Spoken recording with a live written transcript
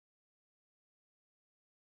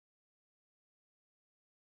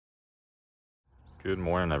Good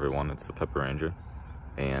morning, everyone. It's the Pepper Ranger,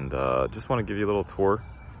 and just want to give you a little tour.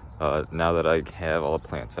 Now that I have all the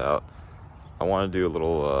plants out, I want to do a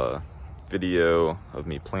little video of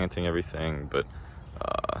me planting everything, but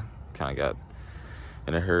kind of got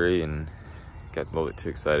in a hurry and got a little bit too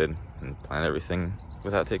excited and planted everything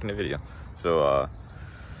without taking a video. So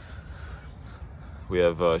we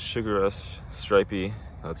have Sugar Rush Stripey.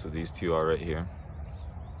 That's what these two are right here.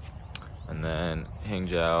 And then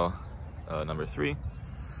Hangzhou number 3,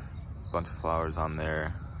 bunch of flowers on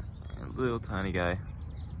there, and a little tiny guy,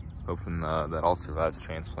 hoping that all survives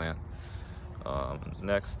transplant.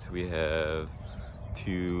 Next we have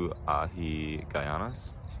 2 ahi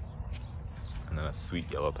Guyanas, and then a sweet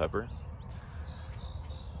yellow pepper.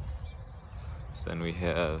 Then we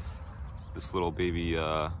have this little baby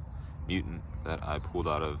mutant that I pulled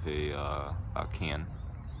out of a can.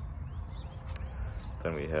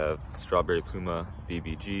 Then we have Strawberry Puma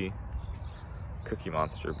BBG, Cookie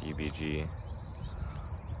Monster BBG,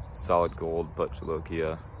 Solid Gold Butt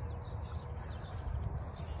Jolokia,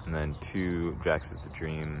 and then 2 Drax is the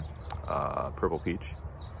Dream Purple Peach.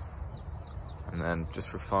 And then just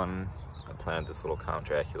for fun, I planted this little Count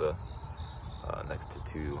Dracula next to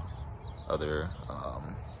 2 other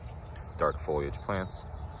dark foliage plants.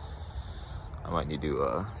 I might need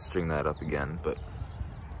to string that up again, but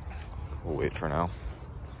we'll wait for now.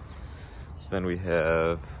 Then we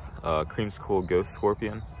have Creamsicle Ghost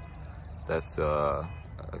Scorpion. That's a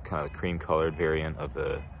kind of cream colored variant of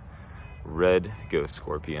the red Ghost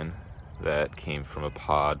Scorpion that came from a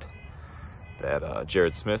pod that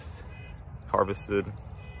Jared Smith harvested.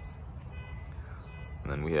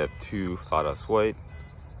 And then we have 2 Fadas White.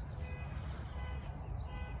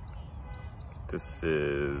 This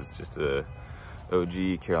is just a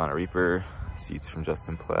OG Carolina Reaper, seeds from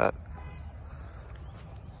Justin Platt.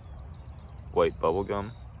 White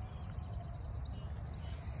Bubblegum.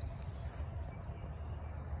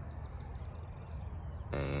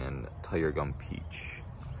 And Tiger Gum Peach.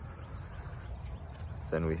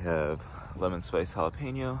 Then we have Lemon Spice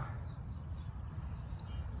Jalapeno,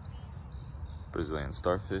 Brazilian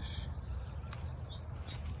Starfish,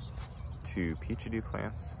 2 Peachadoo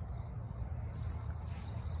plants,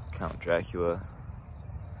 Count Dracula.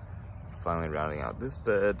 Finally rounding out this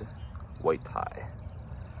bed, White Pie.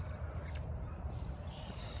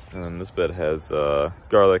 And then this bed has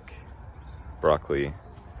garlic, broccoli,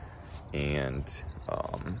 and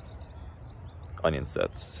onion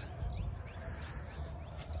sets.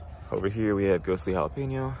 Over here we have Ghostly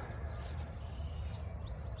Jalapeno,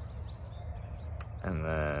 and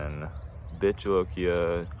then Bit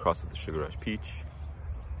Jolokia crossed with the Sugar Rush Peach,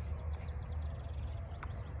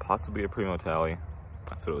 possibly a Primo Tally.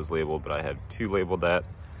 That's what it was labeled, but I had 2 labeled that,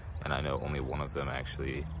 and I know only one of them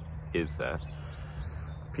actually is that.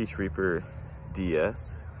 Peach Reaper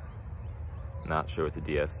DS. Not sure what the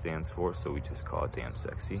DS stands for, so we just call it Damn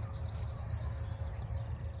Sexy.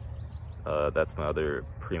 That's my other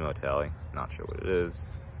Primo Tally. Not sure what it is.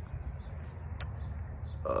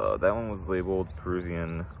 That one was labeled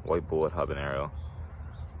Peruvian White Bullet Habanero,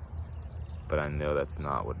 but I know that's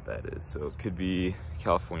not what that is. So it could be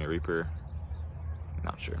California Reaper.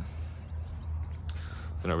 Not sure.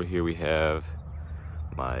 Then over here we have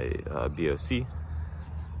my BOC.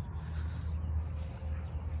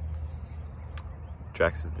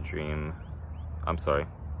 Drax is the Dream, I'm sorry,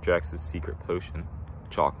 Drax's Secret Potion,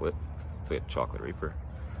 chocolate. It's like a chocolate Reaper.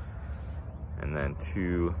 And then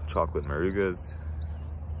 2 chocolate Marugas,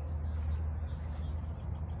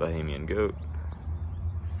 Bahamian Goat.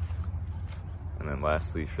 And then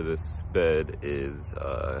lastly for this bed is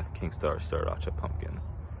Kingstar Sriracha Pumpkin.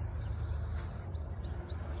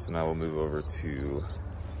 So now we'll move over to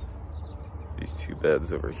these 2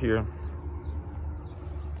 beds over here.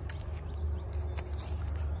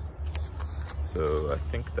 So I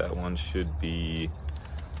think that one should be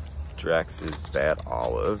Drax's Bad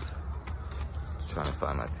Olive. Just trying to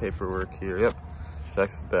find my paperwork here. Yep,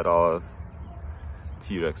 Drax's Bad Olive,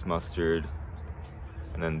 T-Rex Mustard,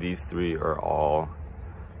 and then these 3 are all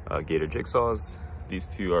Gator Jigsaws. These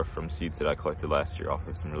 2 are from seeds that I collected last year off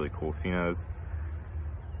of some really cool phenos.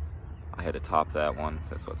 I had to top that one,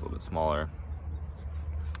 so that's why it's a little bit smaller.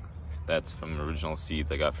 That's from original seeds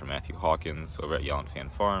I got from Matthew Hawkins over at Yellen Fan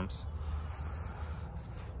Farms.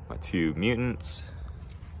 My 2 mutants,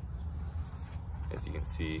 as you can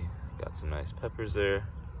see, got some nice peppers there.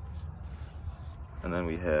 And then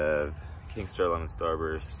we have Kingstar Lemon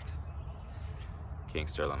Starburst,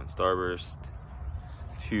 Kingstar Lemon Starburst,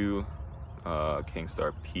 2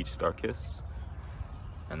 Kingstar Peach Starkiss,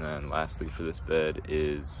 and then lastly for this bed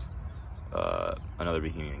is another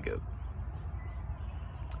Bahamian Goat.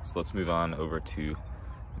 So let's move on over to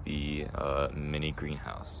the mini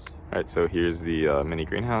greenhouse. All right, so here's the mini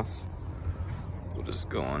greenhouse. We'll just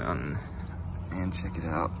go on and check it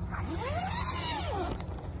out.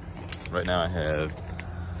 Right now I have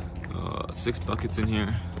 6 buckets in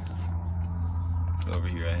here. So over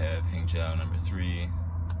here I have Hangzhou number 3,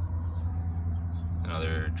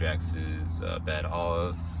 another Drax's Bad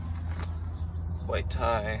Olive, White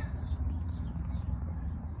Thai,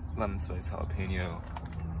 Lemon Spice Jalapeno,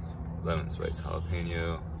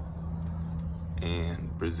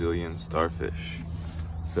 and Brazilian Starfish.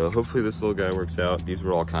 So hopefully this little guy works out. These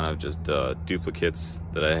were all kind of just duplicates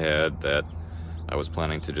that I had that I was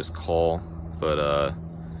planning to just call, but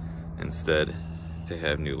instead they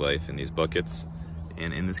have new life in these buckets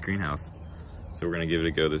and in this greenhouse. So we're gonna give it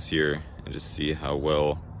a go this year and just see how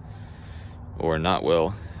well or not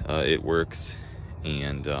well it works,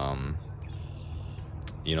 and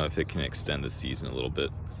you know, if it can extend the season a little bit.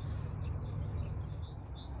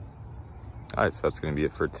 All right, so that's gonna be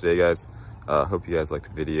it for today, guys. Hope you guys liked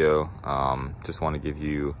the video. Just want to give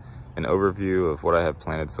you an overview of what I have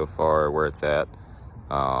planted so far, where it's at,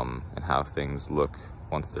 and how things look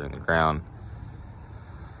once they're in the ground.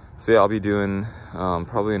 So yeah, I'll be doing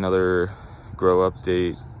probably another grow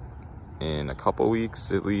update in a couple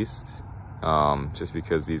weeks at least, just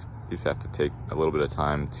because these have to take a little bit of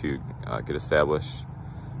time to get established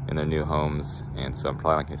in their new homes, and so I'm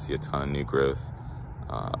probably not going to see a ton of new growth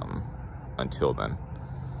until then.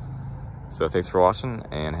 So thanks for watching,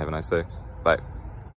 and have a nice day.